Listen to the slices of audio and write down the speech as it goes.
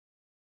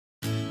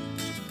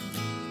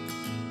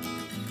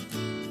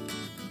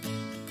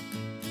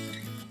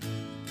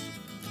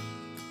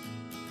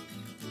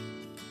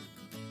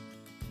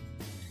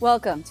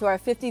Welcome to our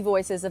 50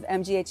 Voices of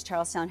MGH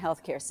Charlestown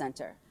HealthCare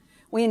Center.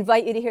 We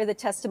invite you to hear the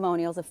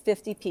testimonials of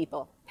 50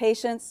 people,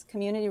 patients,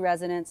 community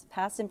residents,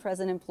 past and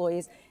present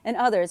employees, and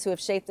others who have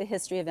shaped the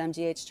history of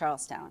MGH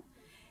Charlestown.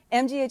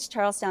 MGH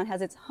Charlestown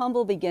has its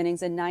humble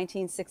beginnings in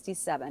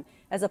 1967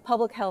 as a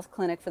public health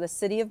clinic for the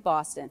city of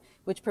Boston,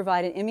 which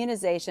provided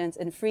immunizations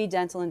and free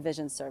dental and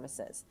vision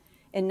services.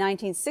 In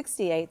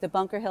 1968, the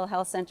Bunker Hill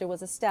Health Center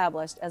was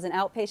established as an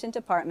outpatient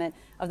department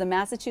of the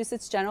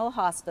Massachusetts General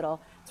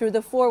Hospital through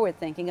the forward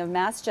thinking of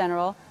Mass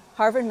General,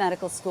 Harvard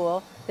Medical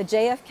School, the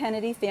J.F.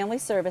 Kennedy Family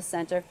Service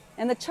Center,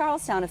 and the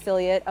Charlestown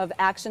affiliate of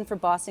Action for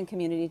Boston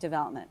Community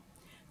Development.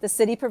 The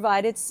city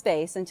provided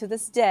space, and to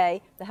this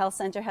day, the health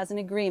center has an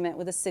agreement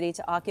with the city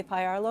to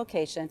occupy our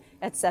location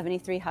at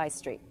 73 High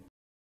Street.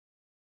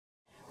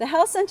 The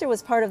health center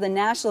was part of the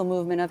national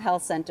movement of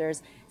health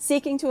centers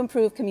seeking to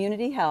improve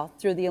community health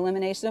through the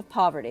elimination of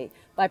poverty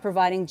by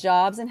providing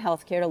jobs and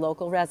health care to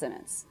local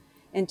residents.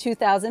 In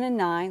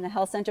 2009, the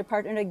health center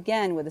partnered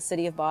again with the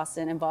City of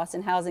Boston and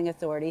Boston Housing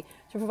Authority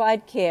to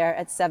provide care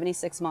at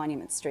 76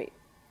 Monument Street.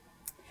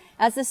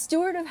 As the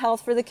steward of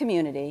health for the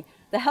community,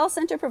 the health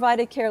center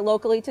provided care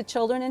locally to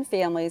children and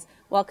families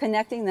while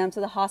connecting them to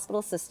the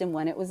hospital system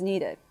when it was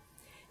needed.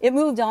 It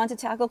moved on to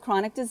tackle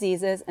chronic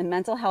diseases and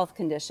mental health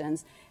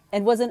conditions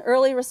and was an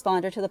early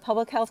responder to the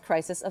public health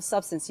crisis of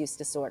substance use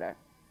disorder.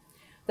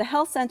 The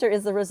health center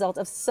is the result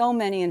of so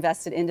many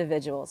invested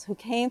individuals who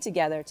came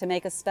together to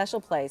make a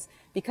special place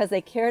because they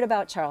cared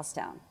about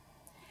Charlestown.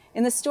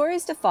 In the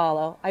stories to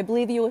follow, I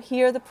believe you will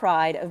hear the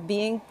pride of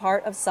being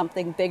part of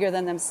something bigger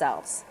than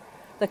themselves,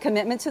 the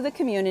commitment to the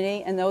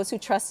community and those who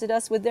trusted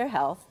us with their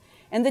health,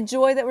 and the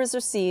joy that was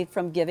received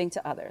from giving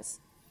to others.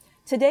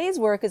 Today's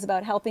work is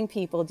about helping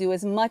people do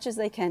as much as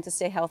they can to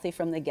stay healthy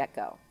from the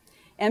get-go.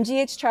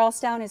 MGH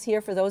Charlestown is here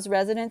for those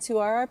residents who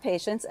are our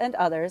patients and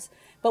others,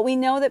 but we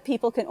know that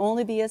people can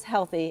only be as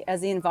healthy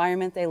as the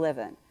environment they live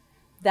in.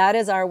 That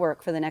is our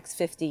work for the next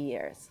 50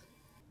 years.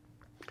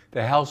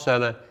 The health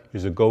center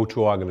is a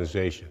go-to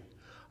organization.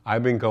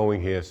 I've been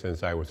going here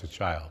since I was a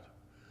child.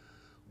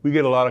 We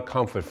get a lot of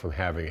comfort from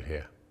having it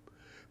here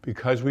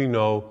because we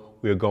know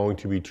we are going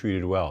to be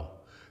treated well.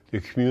 The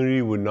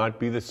community would not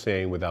be the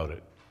same without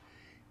it.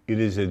 It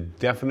is a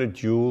definite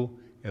jewel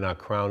in our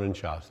crown in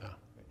Charlestown.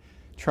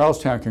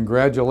 Charlestown,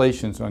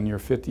 congratulations on your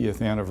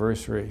 50th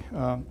anniversary.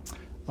 I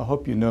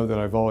hope you know that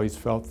I've always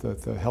felt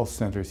that the health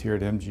centers here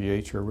at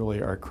MGH are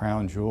really our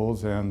crown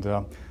jewels, and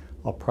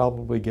I'll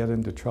probably get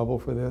into trouble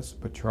for this,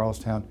 but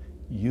Charlestown,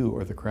 you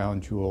are the crown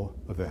jewel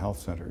of the health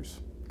centers.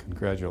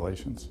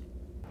 Congratulations.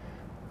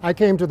 I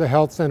came to the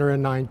health center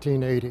in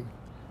 1980.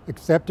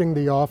 Accepting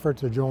the offer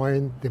to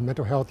join the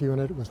mental health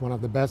unit was one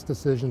of the best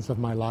decisions of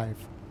my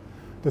life.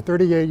 The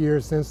 38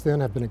 years since then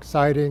have been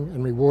exciting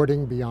and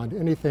rewarding beyond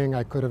anything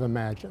I could have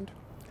imagined.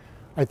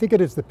 I think it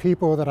is the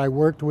people that I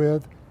worked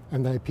with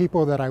and the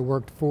people that I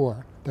worked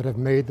for that have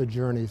made the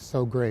journey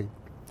so great.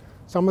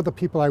 Some of the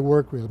people I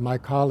work with, my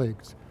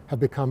colleagues,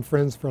 have become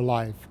friends for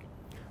life.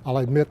 I'll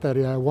admit that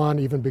one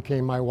even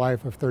became my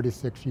wife of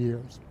 36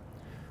 years.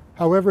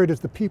 However, it is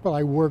the people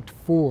I worked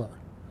for,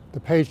 the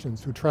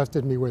patients who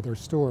trusted me with their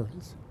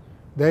stories.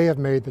 They have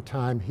made the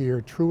time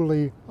here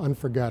truly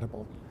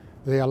unforgettable.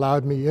 They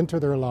allowed me into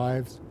their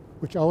lives,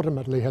 which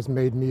ultimately has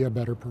made me a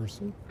better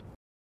person.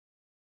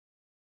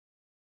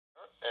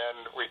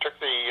 And we took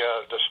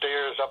the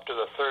stairs up to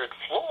the third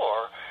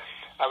floor.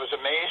 I was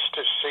amazed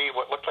to see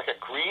what looked like a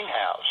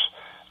greenhouse.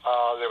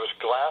 There was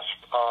glass,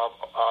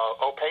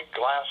 opaque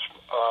glass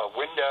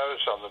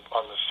windows on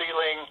the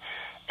ceiling,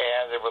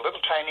 and there were little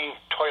tiny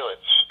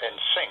toilets and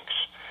sinks.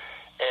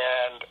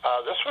 And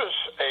this was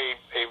a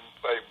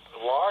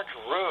large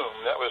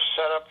room that was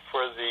set up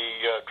for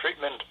the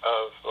treatment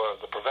of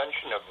the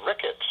prevention of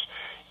rickets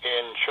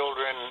in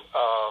children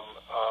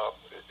of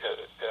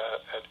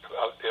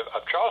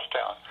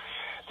Charlestown.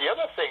 The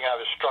other thing I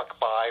was struck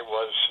by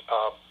was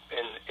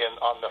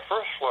on the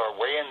first floor,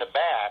 way in the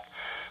back,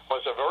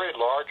 was a very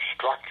large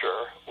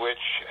structure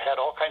which had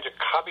all kinds of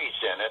cubbies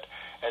in it,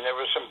 and there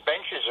were some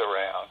benches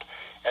around.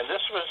 And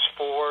this was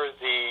for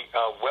the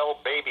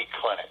Well Baby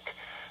Clinic.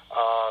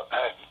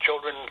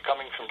 Children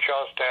coming from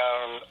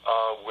Charlestown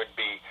would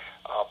be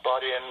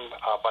brought in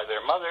by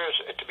their mothers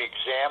to be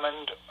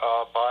examined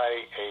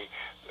by a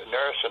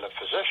nurse and a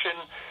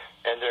physician,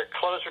 and their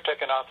clothes were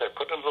taken off. They're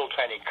put in little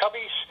tiny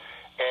cubbies,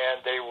 and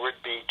they would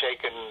be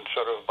taken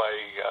sort of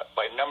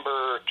by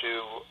number to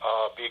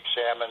be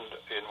examined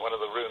in one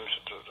of the rooms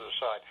to the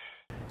side.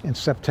 In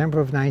September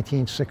of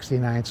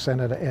 1969,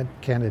 Senator Ed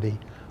Kennedy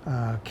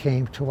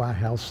came to our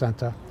health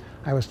center.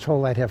 I was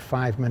told I'd have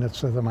 5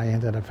 minutes with him. I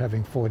ended up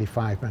having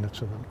 45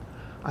 minutes with him.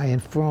 I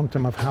informed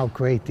him of how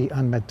great the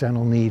unmet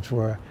dental needs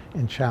were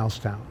in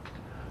Charlestown.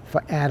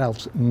 For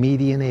adults,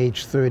 median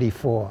age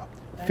 34,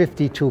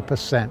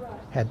 52%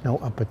 had no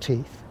upper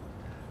teeth.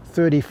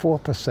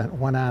 34%,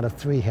 1 out of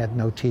 3, had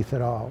no teeth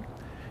at all.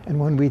 And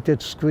when we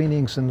did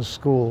screenings in the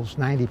schools,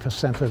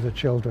 90% of the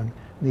children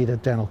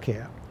needed dental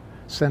care.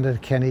 Senator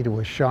Kennedy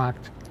was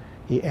shocked.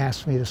 He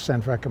asked me to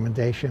send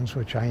recommendations,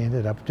 which I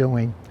ended up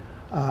doing.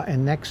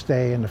 And next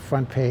day, in the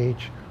front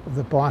page of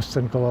the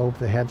Boston Globe,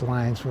 the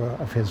headlines were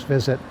of his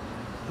visit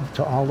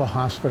to all the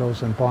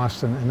hospitals in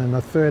Boston. And in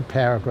the third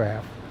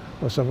paragraph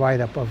was a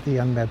write-up of the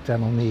unmet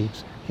dental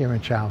needs here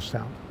in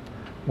Charlestown.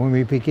 When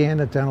we began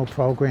the dental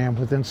program,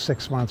 within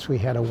 6 months, we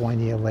had a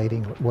one-year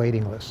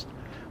waiting list.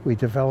 We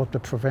developed a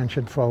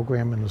prevention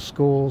program in the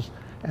schools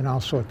and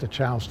also at the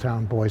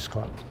Charlestown Boys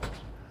Club.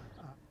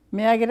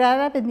 Me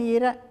agrada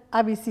venir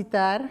a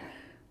visitar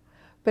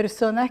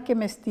personas que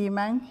me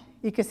estiman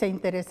y que se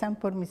interesan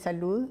por mi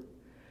salud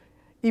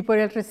y por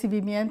el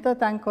recibimiento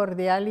tan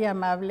cordial y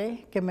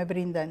amable que me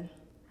brindan.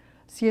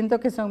 Siento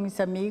que son mis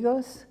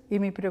amigos y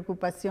mi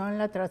preocupación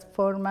la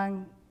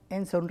transforman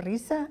en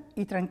sonrisa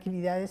y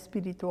tranquilidad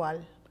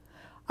espiritual.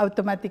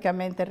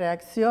 Automáticamente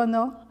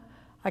reacciono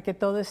a que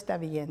todo está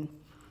bien.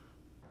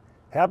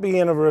 Happy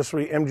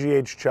anniversary,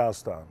 MGH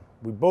Charlestown.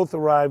 We both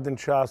arrived in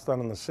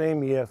Charlestown in the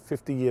same year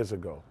 50 years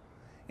ago.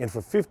 And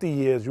for 50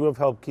 years, you have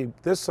helped keep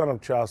this son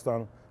of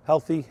Charlestown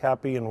healthy,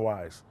 happy, and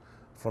wise.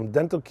 From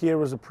dental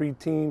care as a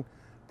preteen,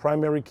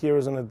 primary care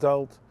as an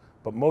adult,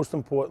 but most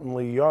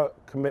importantly, your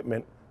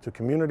commitment to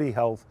community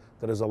health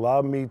that has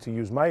allowed me to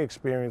use my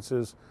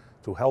experiences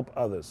to help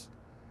others.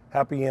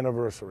 Happy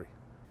anniversary.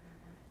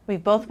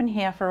 We've both been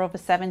here for over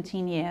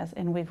 17 years,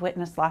 and we've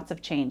witnessed lots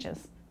of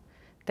changes.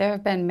 There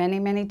have been many,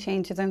 many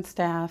changes in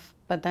staff,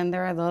 but then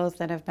there are those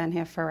that have been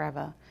here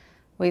forever.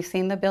 We've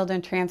seen the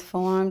building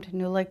transformed,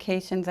 new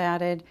locations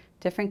added,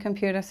 different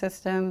computer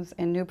systems,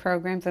 and new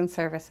programs and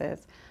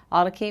services,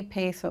 all to keep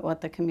pace with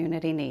what the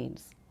community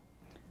needs.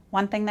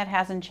 One thing that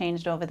hasn't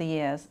changed over the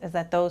years is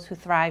that those who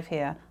thrive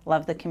here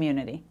love the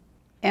community.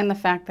 And the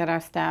fact that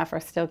our staff are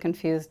still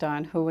confused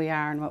on who we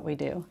are and what we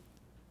do.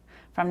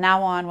 From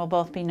now on, we'll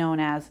both be known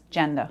as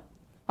Genda.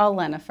 Or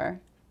Lenifer.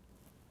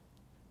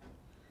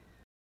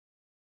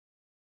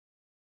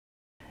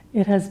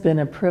 It has been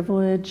a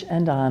privilege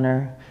and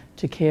honor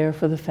to care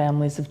for the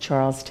families of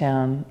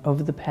Charlestown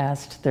over the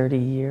past 30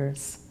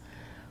 years.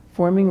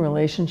 Forming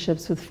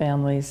relationships with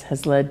families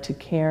has led to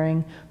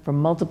caring for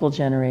multiple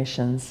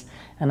generations,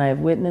 and I have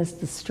witnessed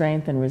the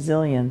strength and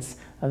resilience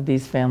of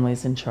these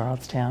families in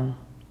Charlestown.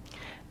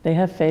 They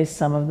have faced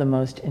some of the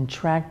most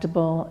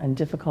intractable and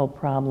difficult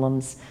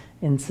problems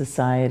in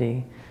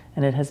society,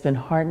 and it has been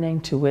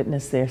heartening to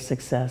witness their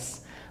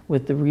success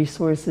with the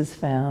resources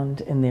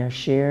found in their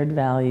shared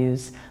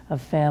values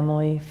of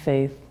family,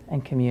 faith,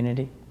 and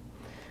community.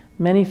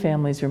 Many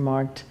families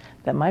remarked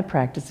that my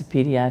practice of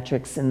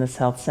pediatrics in this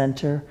health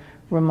center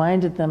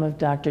reminded them of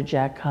Dr.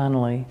 Jack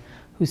Connolly,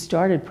 who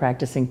started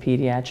practicing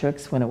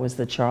pediatrics when it was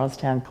the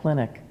Charlestown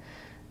Clinic,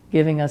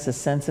 giving us a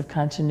sense of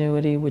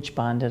continuity which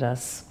bonded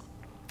us.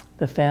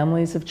 The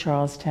families of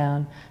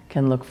Charlestown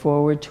can look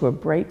forward to a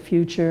bright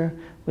future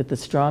with the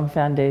strong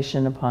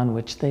foundation upon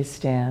which they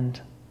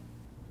stand.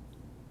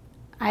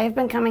 I have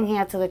been coming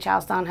here to the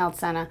Charlestown Health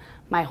Center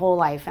my whole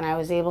life, and I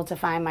was able to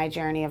find my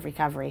journey of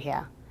recovery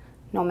here.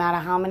 No matter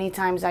how many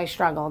times I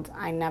struggled,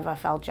 I never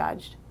felt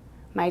judged.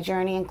 My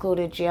journey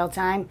included jail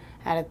time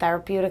at a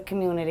therapeutic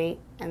community,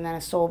 and then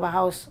a sober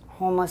house,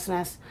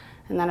 homelessness,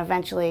 and then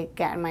eventually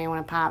getting my own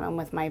apartment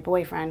with my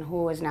boyfriend,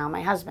 who is now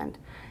my husband,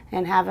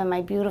 and having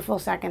my beautiful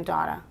second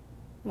daughter.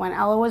 When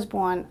Ella was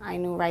born, I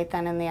knew right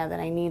then and there that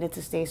I needed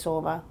to stay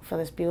sober for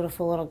this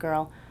beautiful little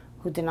girl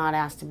who did not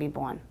ask to be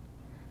born.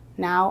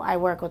 Now I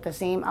work with the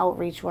same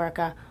outreach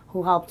worker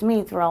who helped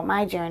me throughout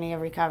my journey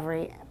of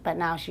recovery, but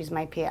now she's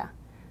my peer.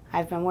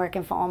 I've been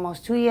working for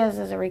almost 2 years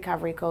as a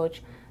recovery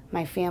coach.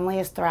 My family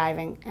is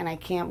thriving, and I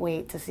can't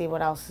wait to see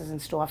what else is in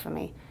store for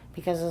me,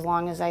 because as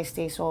long as I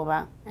stay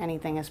sober,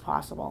 anything is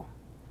possible.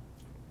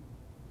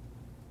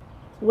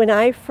 When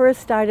I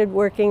first started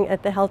working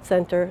at the health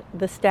center,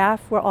 the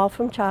staff were all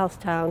from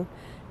Charlestown,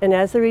 and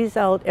as a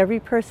result, every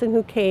person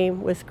who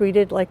came was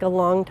greeted like a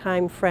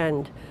longtime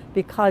friend,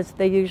 because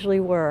they usually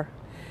were.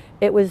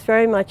 It was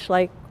very much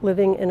like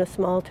living in a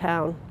small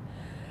town.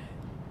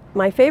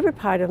 My favorite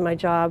part of my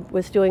job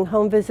was doing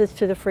home visits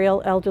to the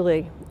frail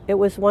elderly. It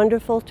was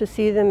wonderful to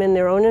see them in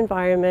their own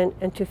environment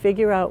and to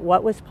figure out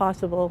what was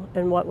possible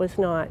and what was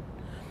not.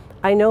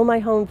 I know my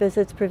home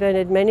visits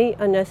prevented many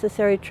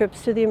unnecessary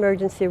trips to the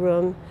emergency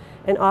room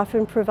and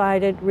often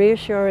provided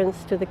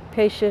reassurance to the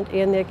patient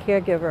and their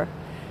caregiver.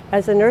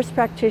 As a nurse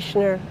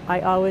practitioner,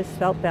 I always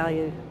felt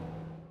valued.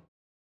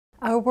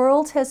 Our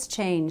world has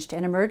changed,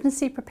 and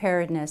emergency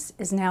preparedness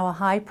is now a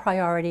high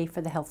priority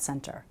for the health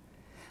center.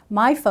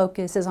 My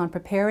focus is on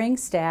preparing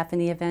staff in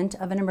the event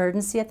of an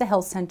emergency at the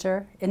health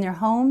center, in their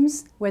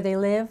homes, where they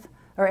live,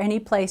 or any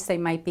place they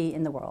might be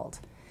in the world.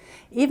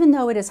 Even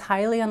though it is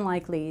highly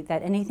unlikely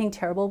that anything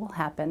terrible will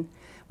happen,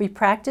 we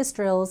practice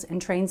drills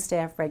and train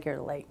staff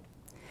regularly.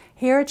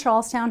 Here at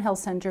Charlestown Health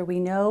Center, we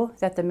know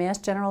that the Mass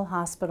General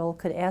Hospital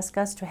could ask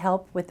us to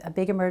help with a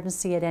big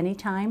emergency at any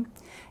time,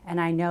 and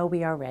I know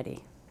we are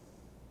ready.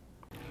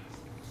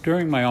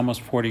 During my almost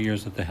 40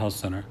 years at the health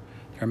center,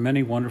 there are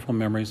many wonderful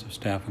memories of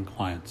staff and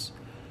clients.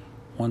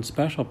 One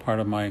special part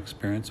of my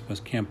experience was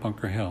Camp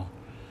Bunker Hill.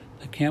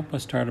 The camp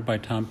was started by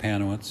Tom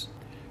Panowitz.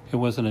 It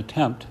was an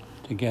attempt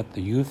to to get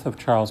the youth of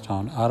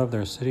Charlestown out of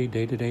their city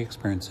day-to-day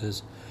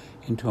experiences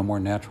into a more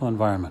natural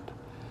environment.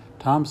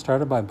 Tom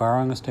started by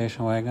borrowing a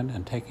station wagon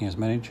and taking as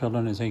many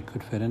children as he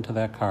could fit into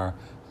that car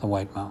to the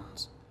White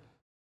Mountains.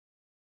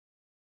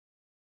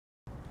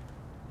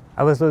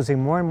 I was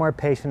losing more and more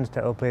patients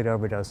to opioid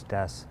overdose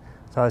deaths,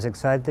 so I was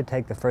excited to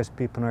take the first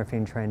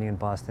buprenorphine training in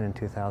Boston in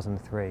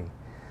 2003.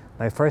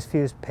 My first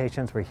few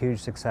patients were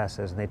huge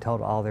successes, and they told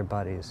all their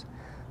buddies.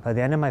 By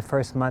the end of my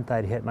first month,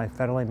 I'd hit my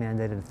federally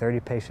mandated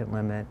 30-patient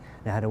limit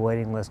and had a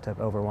waiting list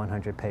of over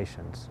 100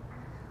 patients.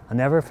 I'll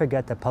never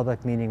forget the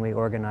public meeting we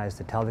organized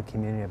to tell the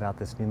community about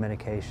this new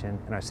medication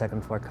in our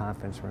second-floor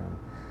conference room.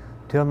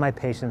 2 of my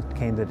patients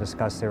came to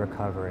discuss their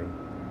recovery.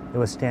 It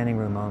was standing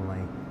room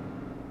only.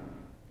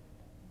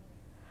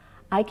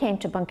 I came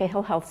to Bunker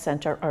Hill Health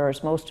Center, or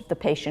as most of the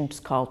patients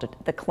called it,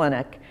 the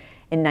clinic,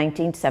 in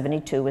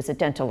 1972 as a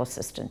dental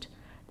assistant.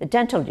 The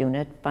dental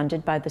unit,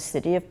 funded by the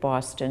City of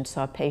Boston,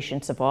 saw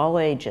patients of all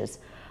ages,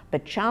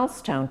 but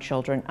Charlestown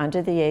children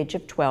under the age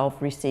of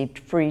 12 received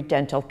free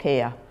dental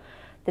care.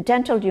 The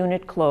dental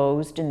unit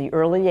closed in the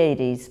early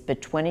 80s, but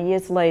 20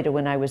 years later,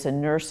 when I was a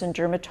nurse in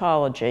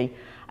dermatology,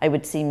 I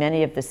would see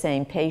many of the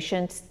same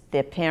patients,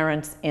 their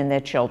parents, and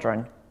their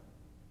children.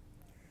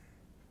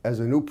 As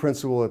a new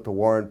principal at the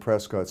Warren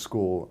Prescott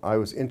School, I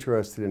was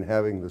interested in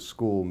having the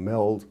school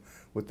meld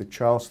with the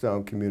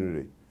Charlestown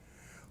community.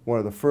 One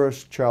of the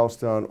first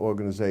Charlestown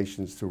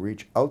organizations to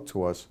reach out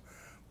to us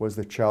was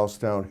the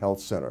Charlestown Health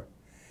Center.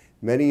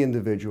 Many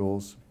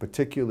individuals,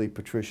 particularly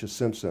Patricia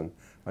Simpson,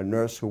 a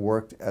nurse who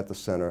worked at the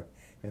center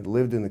and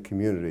lived in the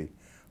community,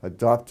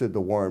 adopted the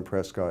Warren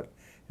Prescott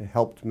and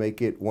helped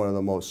make it one of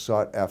the most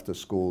sought-after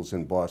schools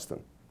in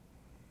Boston.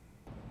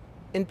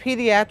 In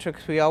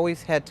pediatrics, we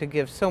always had to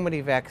give so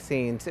many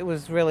vaccines. It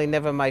was really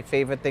never my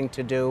favorite thing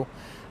to do.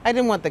 I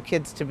didn't want the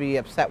kids to be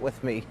upset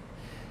with me.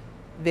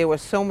 There were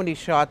so many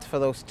shots for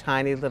those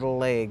tiny little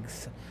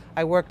legs.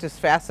 I worked as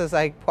fast as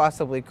I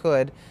possibly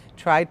could,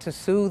 tried to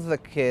soothe the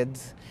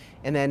kids,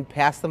 and then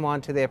pass them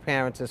on to their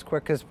parents as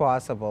quick as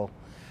possible.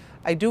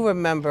 I do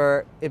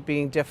remember it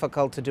being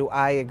difficult to do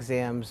eye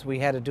exams. We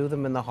had to do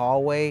them in the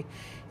hallway,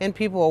 and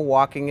people were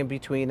walking in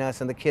between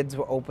us, and the kids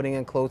were opening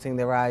and closing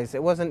their eyes.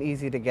 It wasn't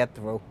easy to get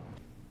through.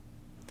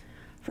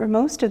 For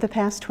most of the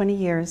past 20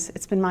 years,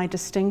 it's been my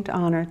distinct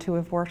honor to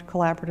have worked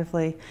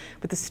collaboratively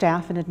with the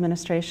staff and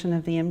administration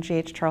of the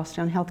MGH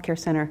Charlestown HealthCare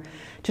Center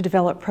to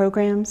develop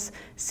programs,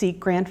 seek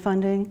grant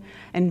funding,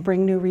 and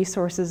bring new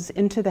resources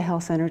into the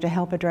health center to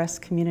help address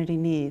community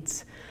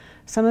needs.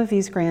 Some of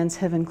these grants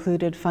have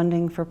included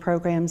funding for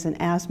programs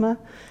in asthma,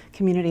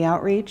 community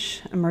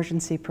outreach,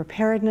 emergency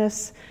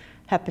preparedness,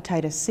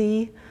 hepatitis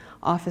C,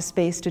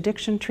 office-based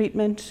addiction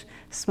treatment,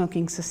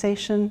 smoking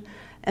cessation,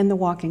 and the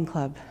walking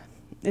club.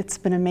 It's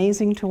been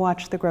amazing to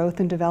watch the growth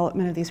and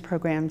development of these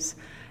programs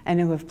and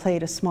who have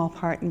played a small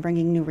part in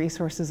bringing new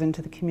resources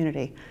into the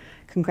community.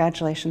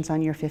 Congratulations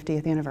on your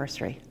 50th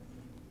anniversary.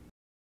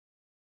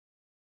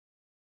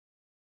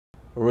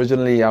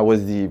 Originally, I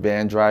was the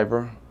van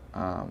driver.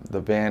 The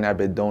van had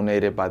been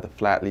donated by the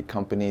Flatley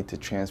Company to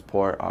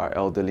transport our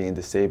elderly and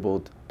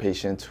disabled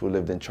patients who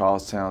lived in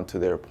Charlestown to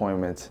their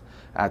appointments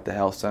at the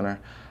health center.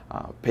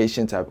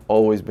 Patients have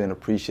always been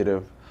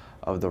appreciative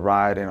of the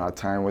ride and our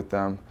time with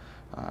them.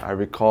 I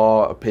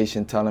recall a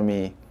patient telling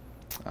me,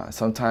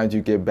 sometimes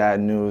you get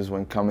bad news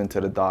when coming to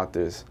the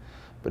doctors,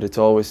 but it's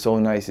always so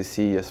nice to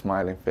see your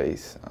smiling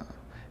face.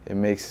 It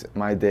makes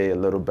my day a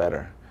little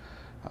better.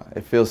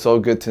 It feels so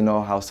good to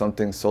know how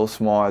something so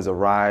small as a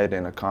ride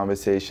and a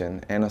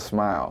conversation and a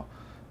smile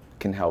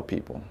can help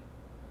people.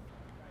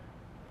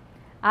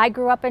 I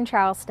grew up in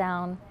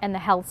Charlestown, and the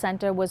health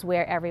center was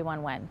where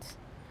everyone went.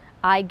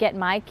 I get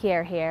my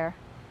care here.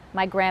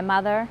 My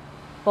grandmother,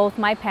 both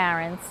my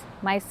parents,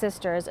 my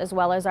sisters, as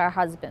well as our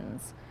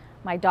husbands.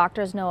 My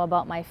doctors know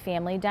about my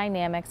family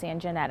dynamics and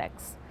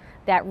genetics.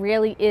 That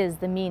really is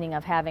the meaning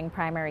of having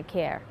primary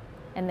care,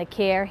 and the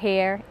care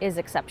here is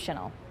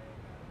exceptional.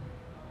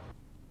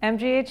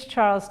 MGH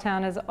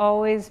Charlestown has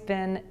always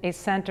been a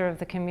center of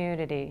the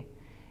community.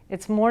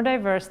 It's more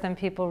diverse than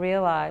people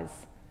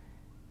realize.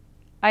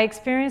 I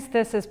experienced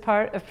this as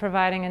part of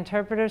providing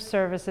interpreter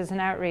services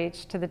and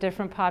outreach to the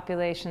different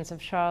populations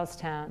of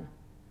Charlestown.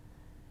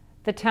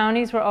 The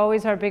townies were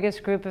always our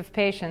biggest group of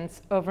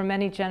patients over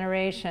many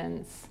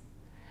generations.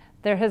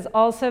 There has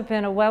also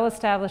been a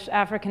well-established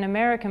African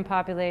American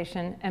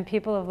population and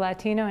people of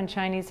Latino and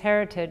Chinese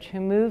heritage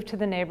who moved to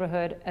the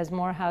neighborhood as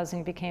more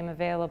housing became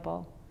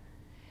available.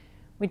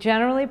 We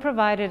generally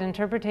provided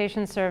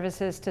interpretation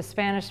services to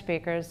Spanish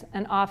speakers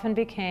and often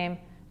became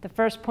the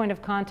first point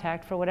of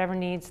contact for whatever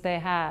needs they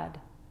had.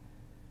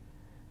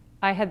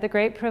 I had the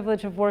great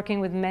privilege of working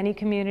with many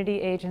community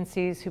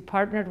agencies who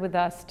partnered with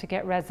us to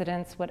get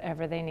residents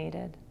whatever they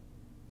needed.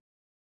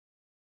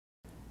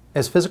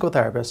 As physical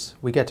therapists,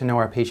 we get to know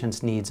our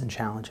patients' needs and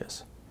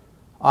challenges.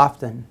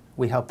 Often,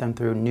 we help them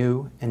through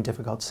new and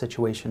difficult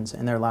situations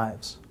in their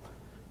lives.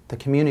 The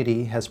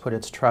community has put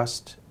its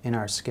trust in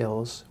our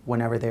skills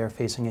whenever they are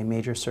facing a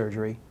major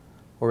surgery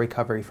or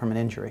recovery from an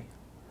injury.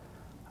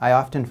 I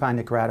often find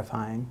it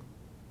gratifying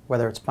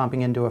whether it's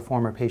bumping into a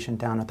former patient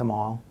down at the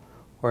mall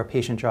or a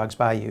patient jogs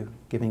by you,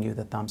 giving you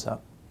the thumbs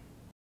up.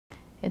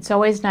 It's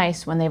always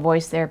nice when they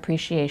voice their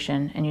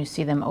appreciation and you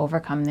see them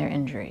overcome their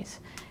injuries.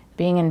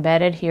 Being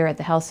embedded here at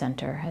the health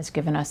center has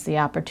given us the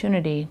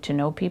opportunity to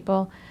know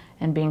people,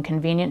 and being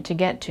convenient to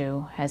get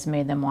to has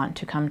made them want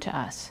to come to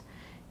us.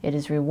 It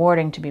is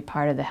rewarding to be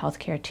part of the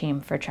healthcare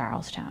team for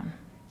Charlestown.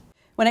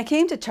 When I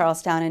came to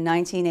Charlestown in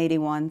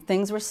 1981,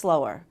 things were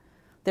slower.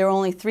 There were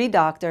only 3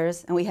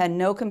 doctors, and we had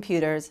no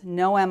computers,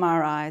 no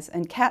MRIs,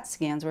 and CAT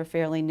scans were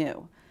fairly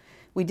new.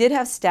 We did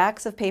have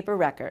stacks of paper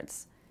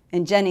records,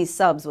 and Jenny's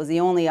Subs was the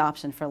only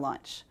option for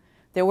lunch.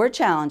 There were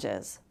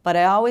challenges, but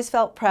I always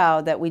felt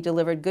proud that we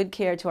delivered good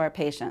care to our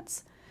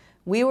patients.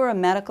 We were a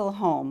medical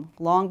home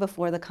long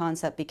before the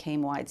concept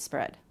became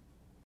widespread.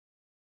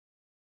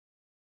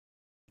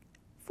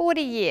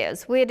 40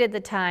 years, where did the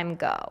time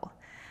go?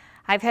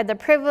 I've had the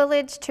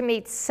privilege to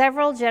meet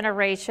several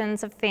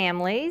generations of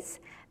families.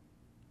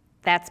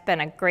 That's been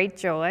a great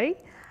joy.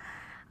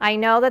 I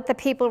know that the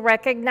people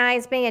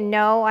recognize me and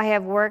know I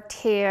have worked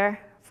here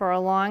for a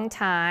long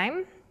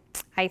time.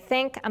 I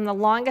think I'm the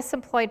longest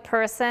employed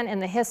person in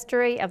the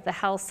history of the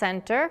health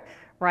center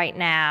right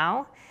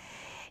now.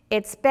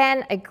 It's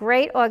been a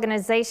great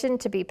organization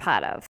to be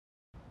part of.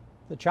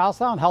 The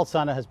Charlestown Health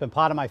Center has been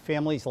part of my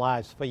family's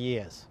lives for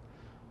years.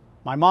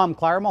 My mom,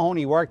 Clara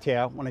Mahoney, worked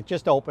here when it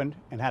just opened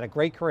and had a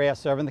great career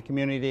serving the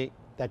community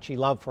that she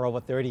loved for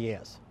over 30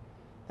 years.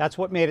 That's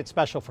what made it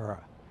special for her,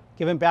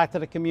 giving back to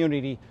the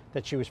community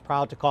that she was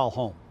proud to call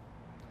home.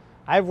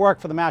 I've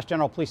worked for the Mass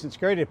General Police and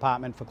Security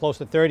Department for close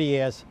to 30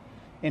 years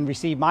and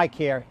received my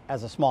care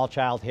as a small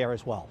child here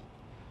as well.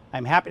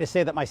 I'm happy to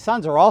say that my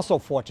sons are also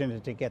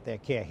fortunate to get their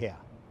care here.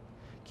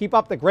 Keep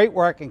up the great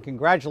work and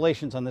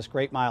congratulations on this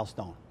great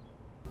milestone.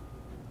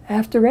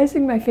 After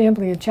raising my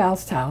family in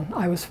Charlestown,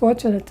 I was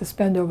fortunate to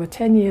spend over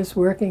 10 years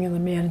working in the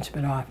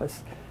management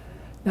office.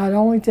 Not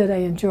only did I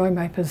enjoy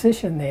my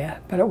position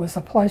there, but it was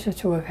a pleasure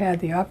to have had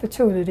the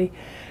opportunity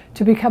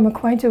to become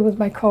acquainted with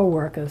my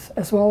co-workers,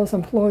 as well as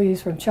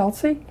employees from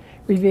Chelsea,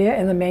 Revere,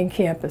 and the main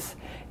campus.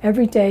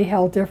 Every day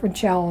held different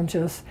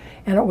challenges,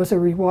 and it was a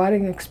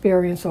rewarding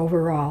experience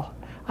overall.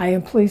 I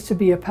am pleased to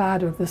be a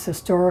part of this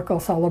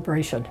historical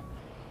celebration.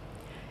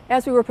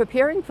 As we were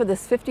preparing for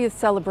this 50th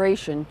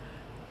celebration,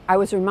 I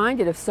was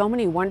reminded of so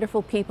many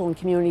wonderful people and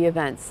community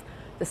events.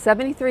 The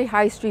 73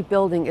 High Street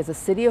building is a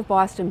City of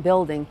Boston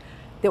building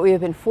that we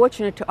have been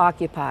fortunate to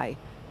occupy.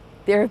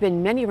 There have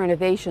been many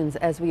renovations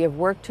as we have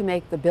worked to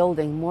make the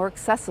building more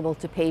accessible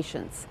to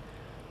patients.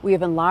 We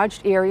have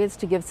enlarged areas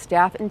to give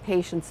staff and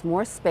patients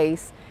more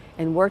space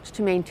and worked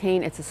to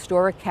maintain its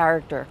historic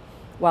character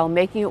while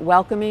making it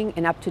welcoming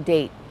and up to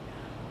date.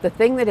 The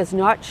thing that has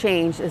not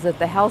changed is that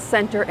the health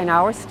center and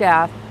our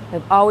staff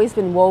have always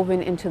been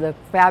woven into the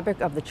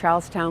fabric of the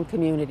Charlestown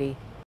community.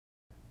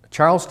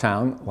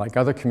 Charlestown, like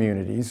other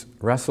communities,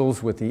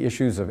 wrestles with the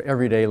issues of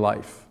everyday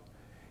life,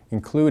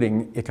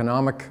 including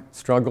economic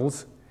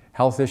struggles,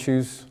 health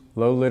issues,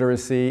 low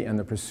literacy, and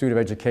the pursuit of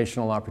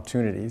educational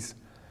opportunities,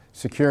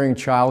 securing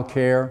child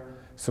care,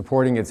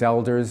 supporting its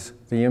elders,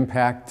 the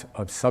impact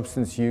of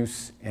substance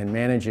use, and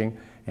managing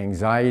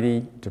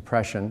anxiety,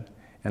 depression,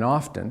 and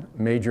often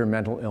major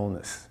mental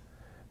illness.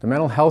 The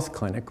mental health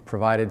clinic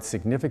provided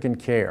significant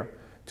care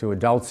to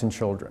adults and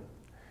children.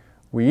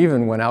 We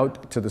even went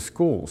out to the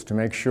schools to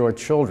make sure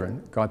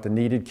children got the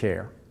needed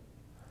care.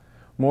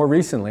 More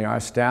recently,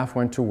 our staff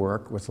went to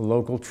work with the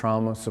local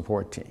trauma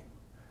support team.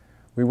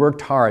 We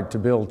worked hard to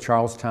build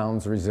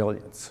Charlestown's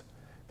resilience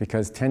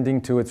because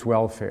tending to its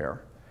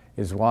welfare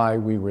is why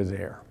we were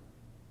there.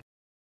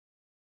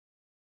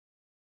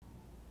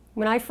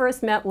 When I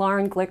first met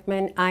Lauren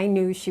Glickman, I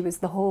knew she was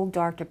the whole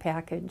doctor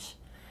package.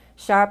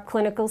 Sharp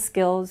clinical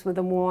skills with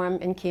a warm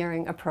and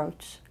caring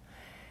approach.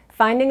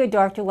 Finding a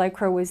doctor like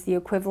her was the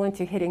equivalent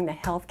to hitting the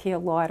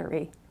healthcare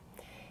lottery.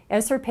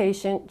 As her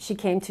patient, she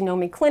came to know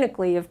me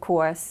clinically, of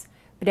course,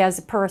 but as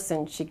a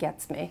person, she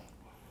gets me.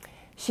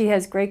 She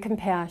has great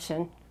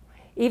compassion.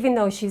 Even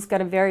though she's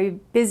got a very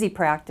busy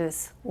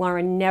practice,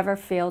 Lauren never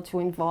failed to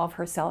involve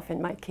herself in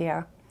my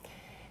care.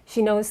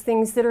 She knows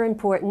things that are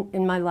important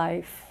in my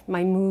life,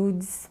 my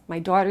moods, my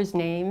daughter's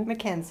name,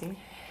 Mackenzie,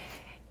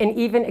 and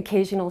even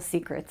occasional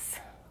secrets.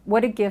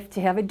 What a gift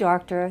to have a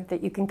doctor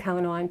that you can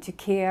count on to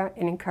care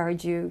and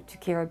encourage you to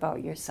care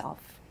about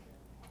yourself.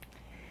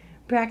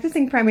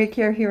 Practicing primary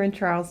care here in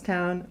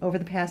Charlestown over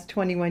the past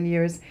 21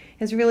 years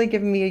has really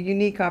given me a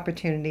unique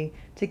opportunity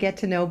to get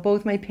to know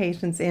both my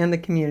patients and the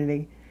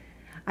community.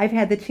 I've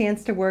had the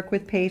chance to work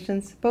with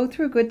patients both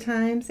through good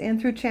times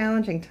and through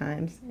challenging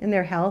times in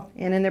their health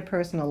and in their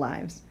personal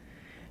lives.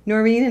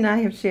 Noreen and I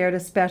have shared a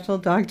special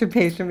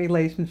doctor-patient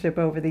relationship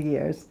over the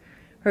years.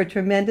 Her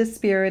tremendous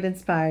spirit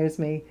inspires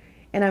me,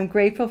 and I'm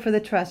grateful for the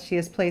trust she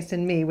has placed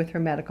in me with her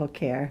medical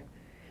care.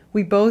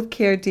 We both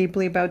care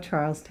deeply about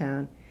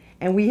Charlestown,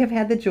 and we have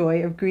had the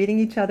joy of greeting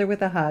each other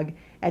with a hug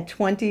at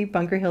 20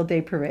 Bunker Hill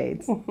Day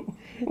parades.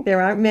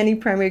 There aren't many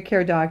primary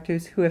care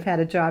doctors who have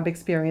had a job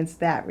experience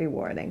that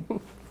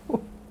rewarding.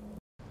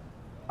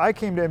 I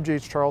came to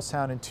MGH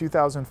Charlestown in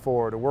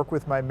 2004 to work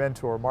with my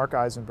mentor, Mark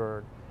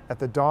Eisenberg, at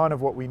the dawn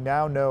of what we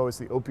now know as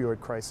the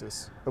opioid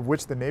crisis, of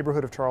which the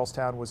neighborhood of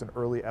Charlestown was an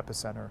early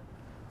epicenter.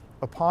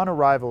 Upon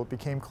arrival, it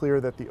became clear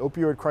that the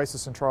opioid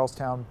crisis in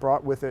Charlestown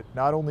brought with it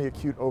not only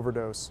acute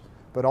overdose,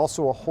 but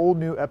also a whole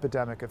new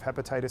epidemic of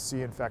hepatitis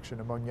C infection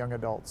among young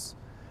adults.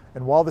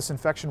 And while this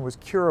infection was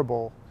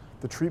curable,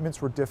 the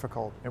treatments were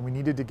difficult and we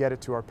needed to get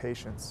it to our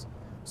patients.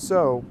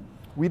 So,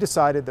 we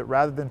decided that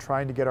rather than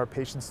trying to get our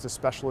patients to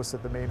specialists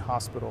at the main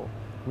hospital,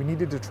 we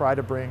needed to try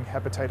to bring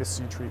hepatitis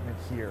C treatment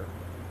here.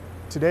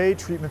 Today,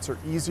 treatments are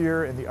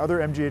easier and the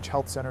other MGH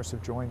health centers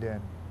have joined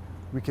in.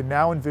 We can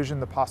now envision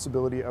the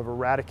possibility of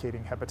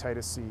eradicating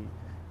hepatitis C,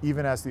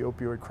 even as the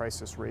opioid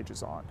crisis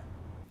rages on.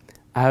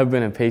 I have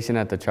been a patient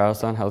at the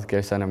Charlestown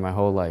HealthCare Center my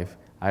whole life.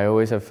 I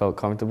always have felt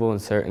comfortable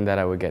and certain that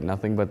I would get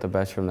nothing but the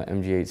best from the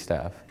MGH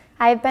staff.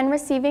 I have been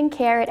receiving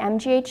care at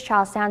MGH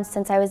Charlestown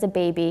since I was a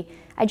baby.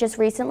 I just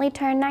recently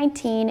turned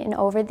 19, and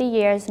over the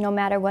years, no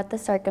matter what the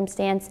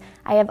circumstance,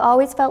 I have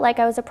always felt like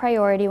I was a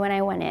priority when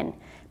I went in.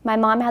 My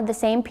mom had the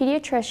same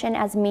pediatrician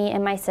as me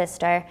and my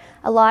sister.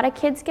 A lot of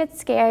kids get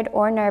scared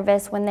or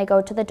nervous when they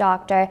go to the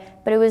doctor,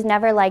 but it was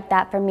never like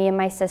that for me and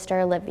my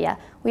sister Olivia.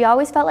 We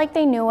always felt like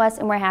they knew us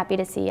and were happy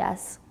to see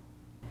us.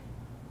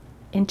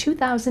 In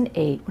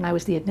 2008, when I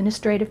was the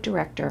administrative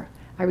director,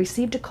 I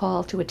received a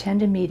call to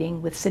attend a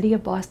meeting with City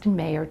of Boston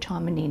Mayor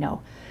Tom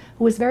Menino,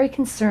 who was very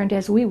concerned,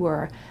 as we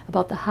were,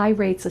 about the high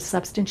rates of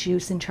substance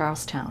use in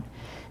Charlestown.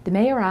 The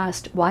mayor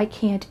asked, why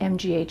can't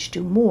MGH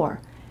do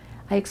more?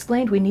 I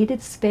explained we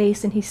needed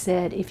space, and he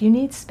said, if you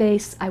need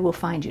space, I will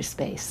find you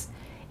space.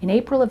 In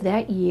April of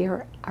that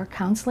year, our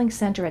counseling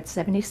center at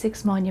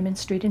 76 Monument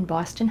Street in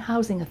Boston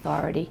Housing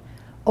Authority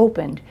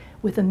opened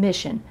with a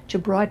mission to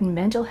broaden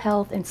mental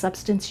health and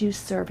substance use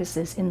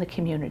services in the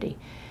community.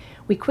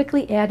 We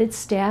quickly added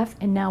staff,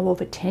 and now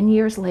over 10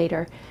 years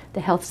later,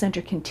 the health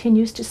center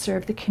continues to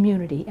serve the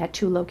community at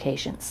 2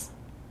 locations.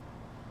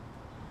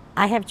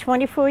 I have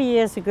 24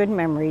 years of good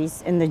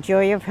memories, and the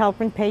joy of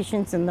helping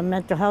patients in the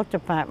mental health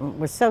department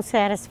was so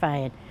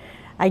satisfying.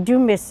 I do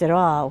miss it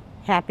all.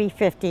 Happy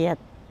 50th.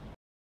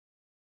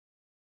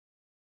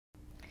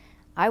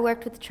 I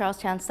worked with the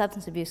Charlestown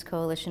Substance Abuse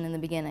Coalition in the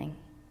beginning.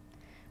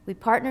 We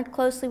partnered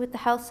closely with the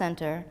health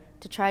center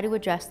to try to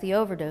address the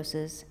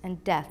overdoses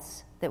and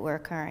deaths that were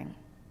occurring.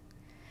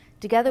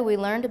 Together we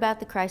learned about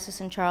the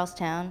crisis in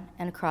Charlestown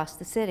and across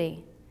the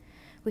city.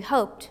 We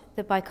hoped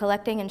that by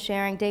collecting and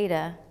sharing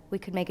data, we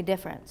could make a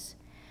difference.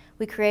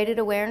 We created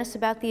awareness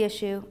about the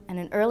issue and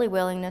an early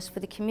willingness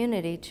for the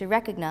community to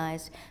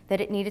recognize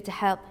that it needed to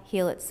help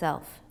heal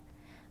itself.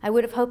 I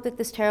would have hoped that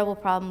this terrible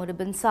problem would have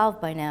been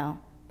solved by now,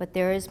 but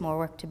there is more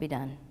work to be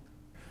done.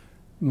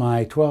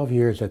 My 12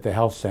 years at the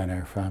health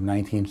center from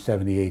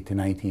 1978 to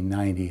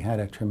 1990 had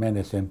a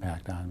tremendous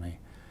impact on me.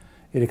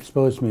 It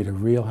exposed me to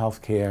real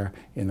health care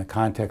in the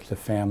context of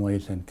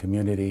families and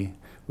community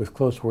with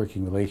close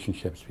working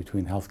relationships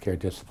between healthcare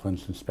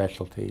disciplines and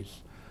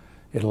specialties.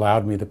 It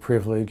allowed me the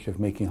privilege of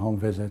making home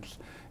visits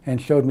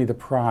and showed me the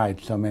pride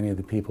so many of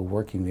the people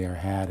working there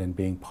had in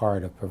being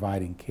part of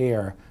providing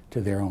care to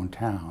their own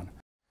town.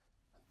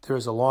 There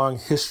is a long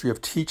history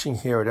of teaching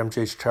here at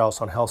MGH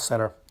Charlestown Health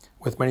Center,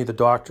 with many of the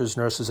doctors,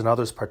 nurses, and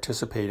others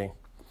participating.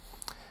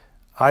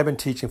 I've been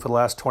teaching for the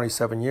last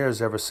 27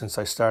 years, ever since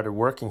I started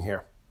working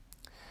here.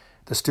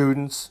 The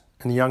students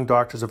and the young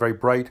doctors are very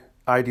bright,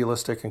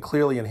 idealistic, and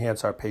clearly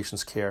enhance our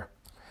patients' care.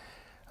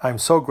 I am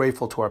so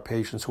grateful to our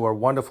patients who are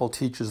wonderful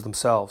teachers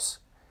themselves.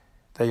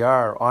 They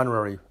are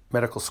honorary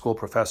medical school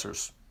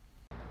professors.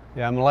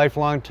 Yeah, I'm a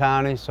lifelong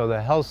townie, so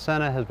the health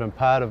center has been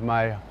part of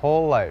my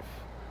whole life.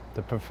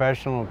 The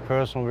professional and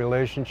personal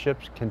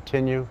relationships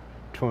continue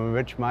to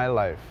enrich my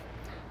life.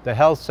 The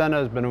health center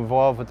has been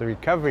involved with the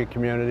recovery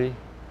community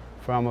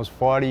for almost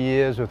 40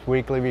 years with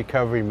weekly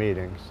recovery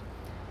meetings.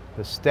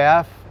 The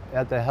staff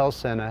at the health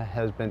center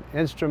has been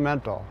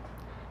instrumental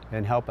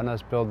in helping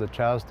us build the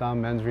Charlestown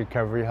Men's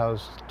Recovery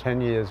House 10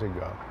 years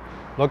ago.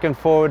 Looking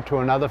forward to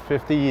another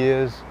 50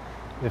 years,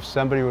 if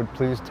somebody would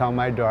please tell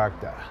my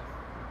doctor.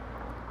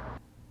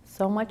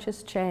 So much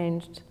has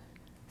changed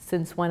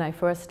since when I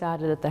first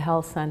started at the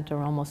health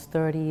center almost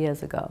 30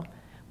 years ago.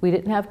 We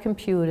didn't have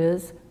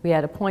computers. We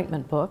had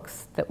appointment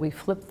books that we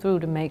flipped through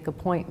to make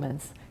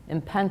appointments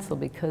in pencil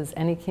because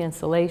any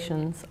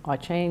cancellations or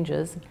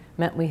changes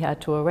meant we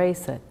had to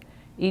erase it.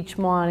 Each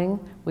morning,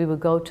 we would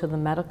go to the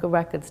medical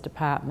records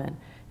department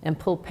and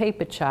pull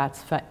paper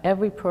charts for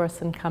every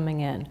person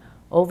coming in.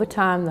 Over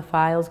time, the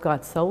files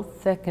got so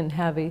thick and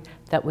heavy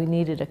that we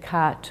needed a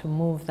cart to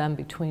move them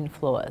between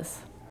floors.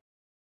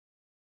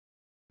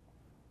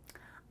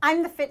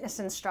 I'm the fitness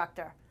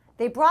instructor.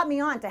 They brought me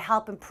on to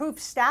help improve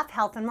staff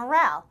health and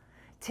morale.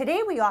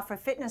 Today we offer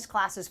fitness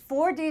classes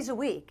 4 days a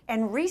week,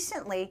 and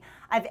recently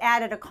I've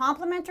added a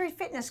complimentary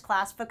fitness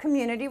class for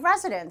community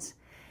residents.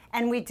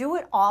 And we do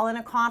it all in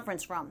a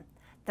conference room.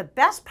 The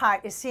best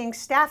part is seeing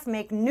staff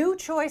make new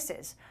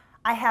choices.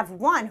 I have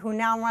one who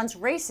now runs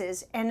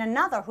races and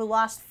another who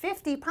lost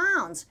 50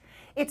 pounds.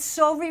 It's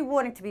so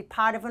rewarding to be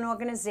part of an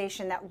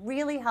organization that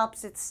really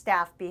helps its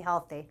staff be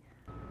healthy.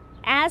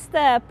 As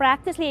the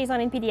practice liaison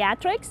in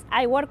pediatrics,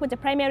 I work with the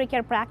primary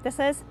care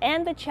practices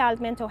and the child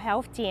mental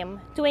health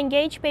team to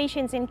engage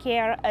patients in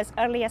care as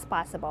early as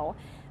possible.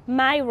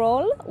 My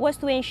role was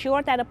to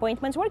ensure that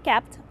appointments were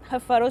kept,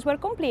 referrals were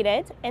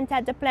completed, and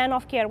that the plan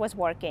of care was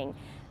working.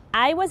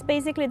 I was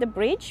basically the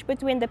bridge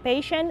between the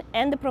patient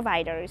and the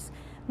providers.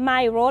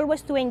 My role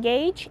was to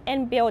engage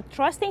and build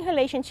trusting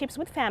relationships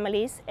with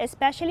families,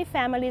 especially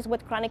families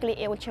with chronically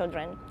ill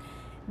children.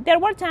 There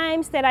were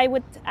times that I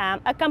would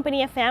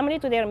accompany a family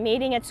to their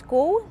meeting at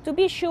school to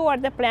be sure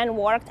the plan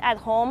worked at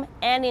home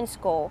and in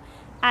school.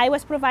 I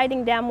was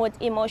providing them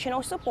with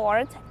emotional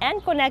support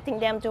and connecting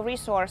them to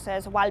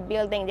resources while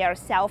building their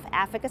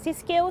self-efficacy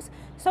skills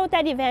so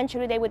that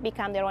eventually they would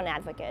become their own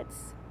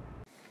advocates.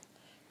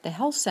 The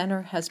Health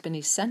Center has been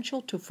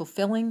essential to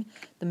fulfilling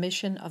the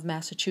mission of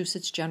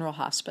Massachusetts General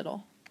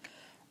Hospital.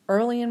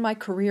 Early in my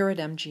career at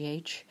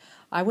MGH,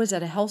 I was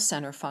at a health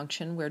center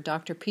function where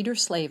Dr. Peter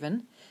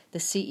Slavin, the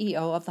CEO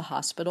of the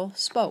hospital,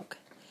 spoke.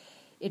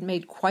 It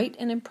made quite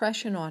an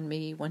impression on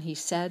me when he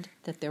said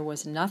that there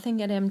was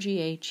nothing at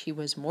MGH he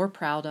was more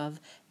proud of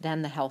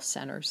than the health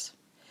centers.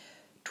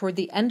 Toward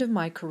the end of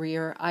my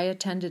career, I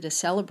attended a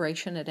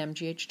celebration at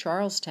MGH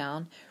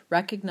Charlestown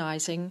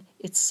recognizing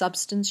its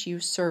substance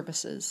use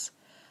services.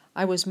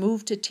 I was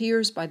moved to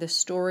tears by the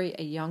story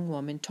a young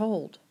woman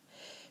told.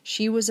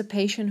 She was a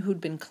patient who'd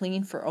been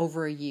clean for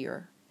over a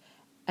year.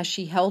 As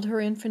she held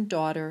her infant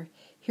daughter,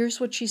 here's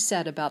what she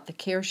said about the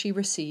care she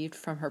received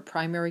from her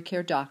primary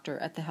care doctor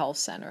at the health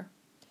center.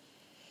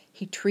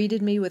 He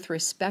treated me with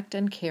respect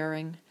and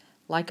caring,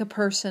 like a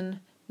person,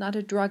 not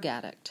a drug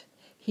addict.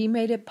 He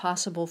made it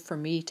possible for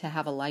me to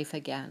have a life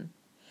again.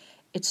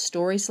 It's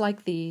stories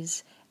like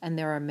these, and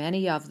there are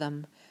many of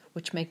them,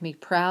 which make me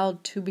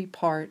proud to be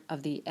part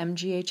of the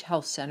MGH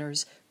Health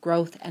Center's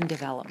growth and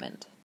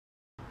development.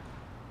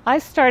 I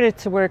started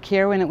to work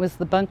here when it was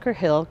the Bunker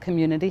Hill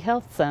Community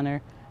Health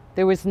Center.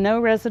 There was no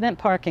resident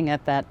parking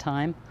at that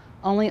time,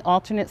 only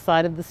alternate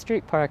side of the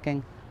street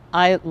parking.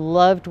 I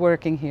loved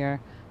working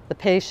here. The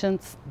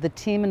patients, the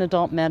team in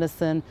adult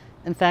medicine,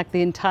 in fact,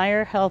 the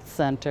entire health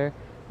center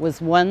was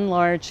one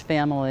large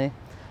family.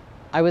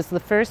 I was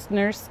the first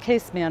nurse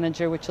case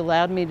manager, which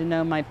allowed me to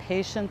know my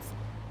patients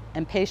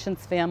and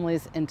patients'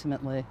 families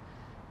intimately.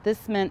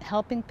 This meant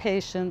helping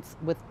patients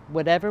with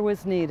whatever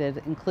was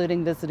needed,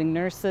 including visiting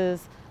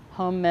nurses,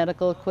 home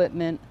medical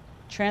equipment,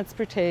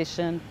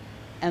 transportation,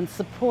 and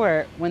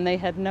support when they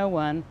had no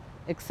one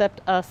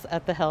except us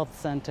at the health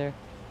center.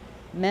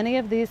 Many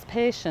of these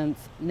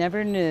patients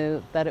never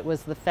knew that it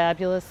was the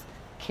fabulous,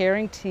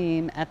 caring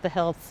team at the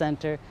health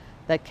center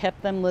that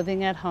kept them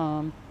living at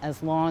home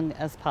as long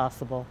as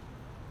possible.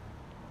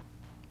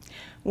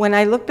 When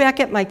I look back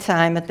at my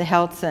time at the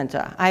health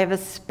center, I have a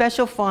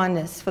special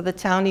fondness for the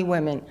townie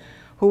women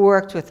who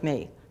worked with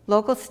me.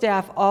 Local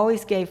staff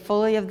always gave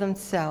fully of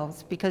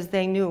themselves because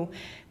they knew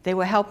they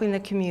were helping the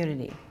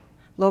community.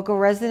 Local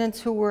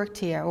residents who worked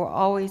here were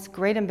always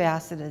great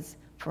ambassadors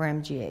for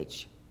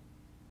MGH.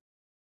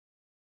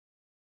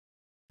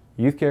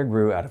 Youth Care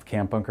grew out of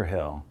Camp Bunker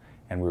Hill,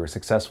 and we were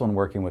successful in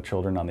working with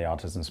children on the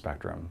autism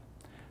spectrum.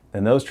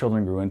 Then those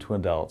children grew into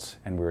adults,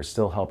 and we were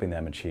still helping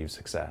them achieve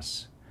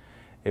success.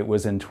 It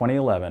was in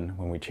 2011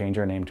 when we changed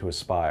our name to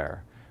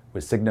Aspire,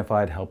 which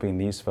signified helping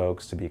these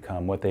folks to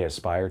become what they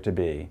aspire to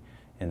be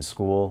in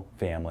school,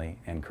 family,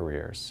 and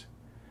careers.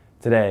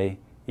 Today,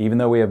 even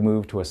though we have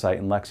moved to a site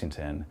in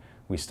Lexington,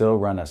 we still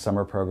run a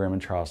summer program in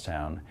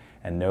Charlestown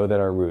and know that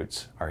our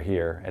roots are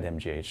here at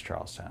MGH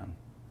Charlestown.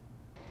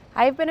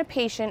 I have been a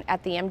patient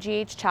at the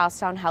MGH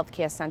Charlestown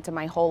HealthCare Center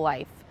my whole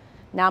life.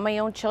 Now my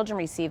own children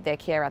receive their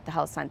care at the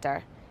health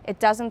center. It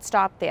doesn't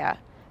stop there.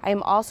 I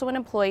am also an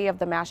employee of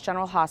the Mass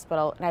General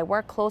Hospital, and I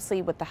work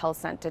closely with the health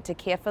center to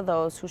care for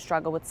those who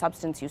struggle with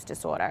substance use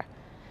disorder.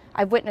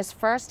 I've witnessed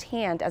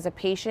firsthand as a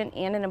patient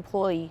and an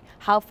employee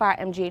how far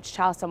MGH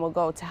Charlestown will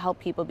go to help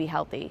people be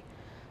healthy.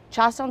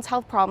 Charlestown's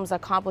health problems are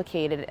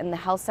complicated, and the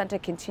health center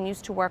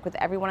continues to work with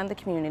everyone in the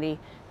community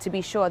to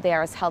be sure they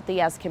are as healthy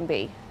as can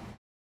be.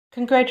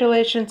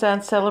 Congratulations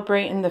on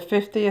celebrating the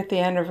 50th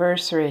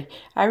anniversary.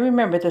 I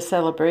remember the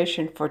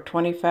celebration for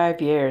 25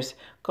 years,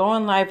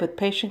 going live with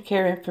Patient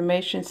Care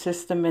Information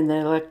System and the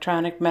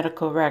electronic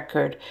medical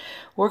record.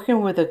 Working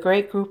with a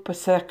great group of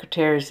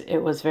secretaries, it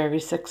was very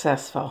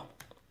successful.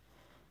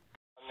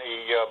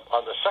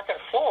 On the second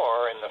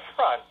floor in the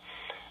front,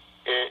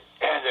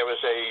 there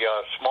was a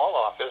small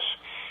office,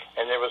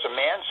 and there was a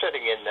man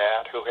sitting in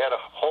that who had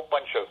a whole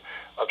bunch of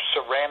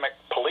ceramic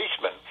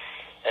policemen.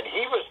 And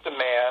he was the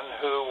man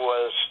who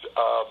was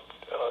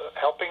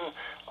helping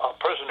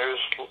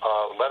prisoners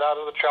let out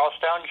of the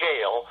Charlestown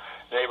jail.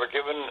 They were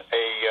given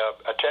a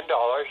 $10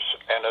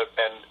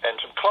 and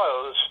some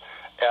clothes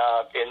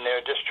in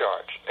their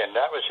discharge, and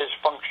that was his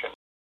function.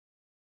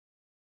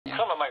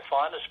 Some of my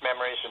fondest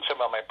memories and some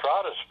of my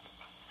proudest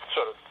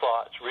sort of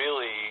thoughts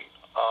really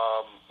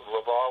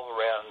revolve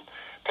around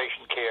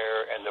patient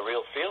care and the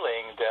real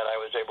feeling that I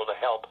was able to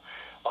help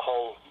a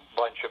whole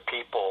bunch of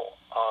people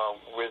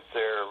with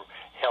their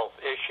health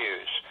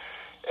issues.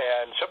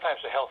 And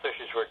sometimes the health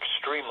issues were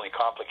extremely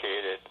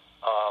complicated,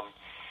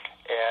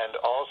 and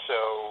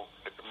also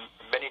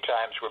many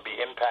times would be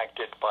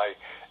impacted by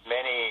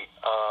many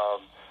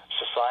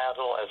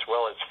societal as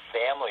well as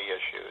family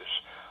issues.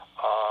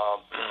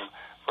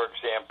 For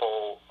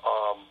example,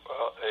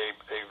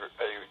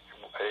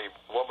 a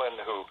woman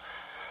who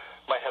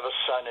might have a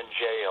son in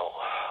jail,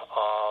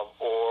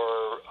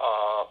 or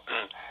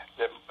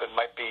there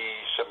might be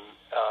some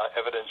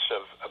evidence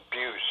of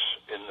abuse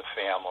in the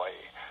family.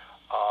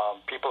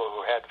 People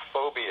who had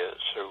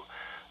phobias, who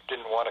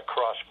didn't want to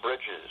cross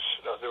bridges.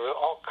 There were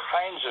all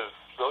kinds of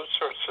those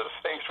sorts of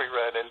things we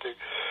ran into.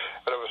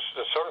 But it was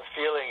the sort of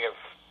feeling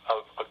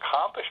of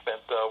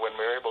accomplishment when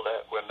we were able to,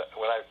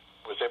 when I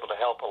was able to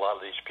help a lot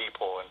of these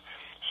people and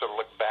sort of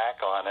look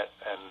back on it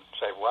and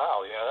say,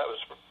 wow, that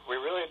was, we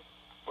really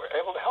were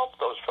able to help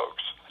those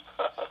folks.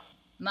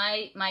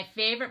 My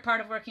favorite part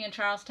of working in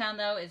Charlestown,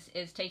 though,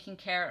 is taking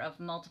care of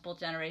multiple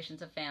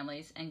generations of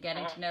families and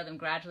getting to know them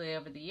gradually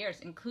over the years,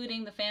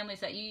 including the families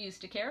that you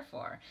used to care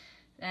for.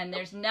 And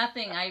there's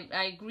nothing,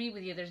 I agree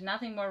with you, there's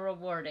nothing more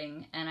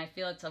rewarding, and I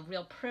feel it's a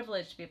real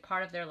privilege to be a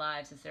part of their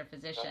lives as their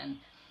physician.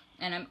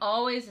 And I'm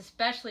always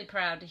especially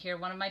proud to hear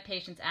one of my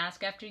patients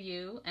ask after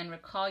you and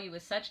recall you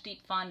with such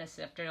deep fondness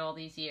after all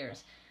these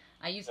years.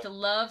 I used to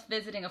love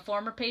visiting a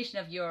former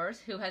patient of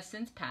yours who has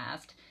since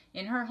passed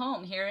in her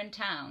home here in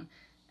town.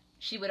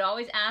 She would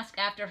always ask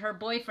after her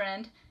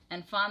boyfriend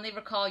and fondly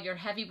recall your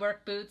heavy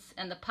work boots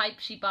and the pipe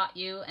she bought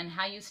you and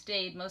how you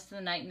stayed most of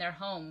the night in their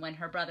home when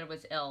her brother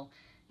was ill.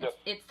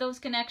 It's those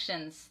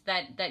connections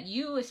that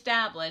you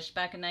established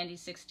back in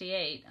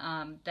 1968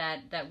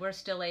 that we're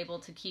still able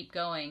to keep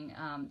going,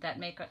 that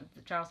make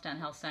the Charlestown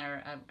Health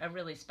Center a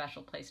really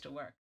special place to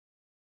work.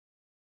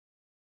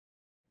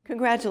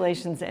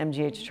 Congratulations,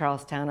 MGH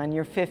Charlestown, on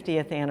your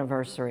 50th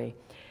anniversary.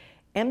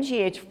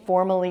 MGH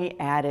formally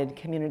added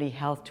community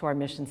health to our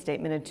mission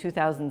statement in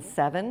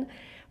 2007,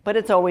 but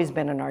it's always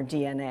been in our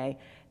DNA.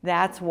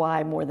 That's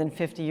why more than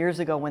 50 years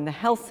ago, when the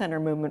health center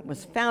movement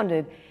was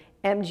founded,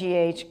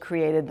 MGH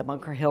created the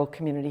Bunker Hill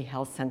Community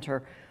Health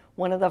Center,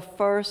 one of the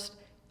first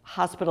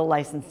hospital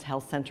licensed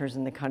health centers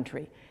in the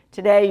country.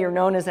 Today, you're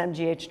known as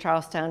MGH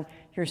Charlestown.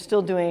 You're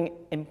still doing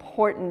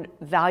important,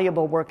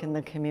 valuable work in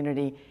the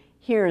community.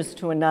 Here's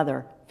to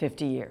another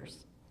 50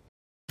 years.